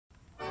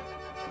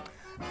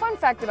Fun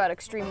fact about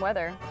extreme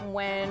weather: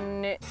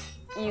 when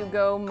you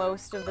go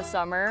most of the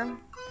summer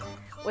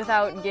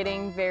without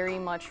getting very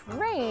much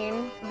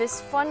rain, this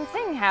fun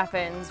thing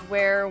happens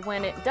where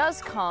when it does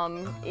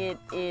come, it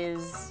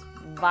is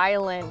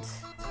violent.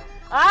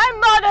 I'm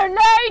Mother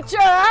Nature!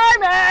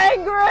 I'm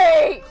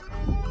angry!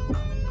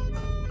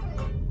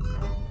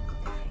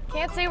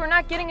 Can't say we're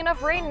not getting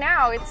enough rain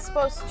now. It's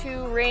supposed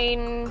to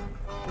rain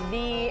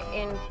the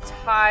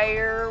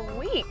entire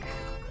week.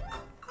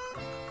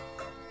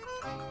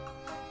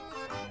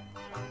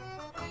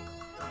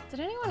 Did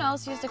anyone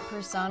else used to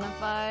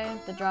personify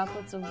the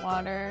droplets of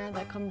water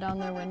that come down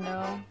their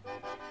window?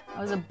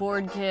 I was a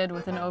bored kid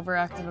with an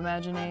overactive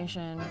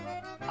imagination.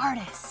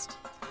 Artist!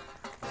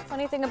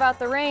 Funny thing about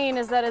the rain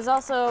is that it's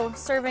also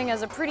serving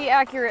as a pretty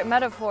accurate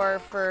metaphor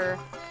for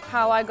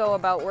how I go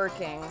about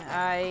working.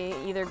 I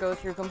either go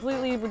through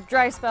completely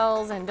dry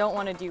spells and don't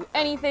want to do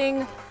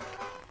anything,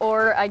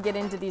 or I get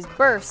into these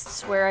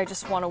bursts where I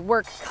just want to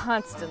work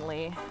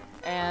constantly,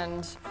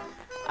 and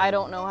I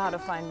don't know how to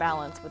find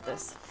balance with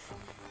this.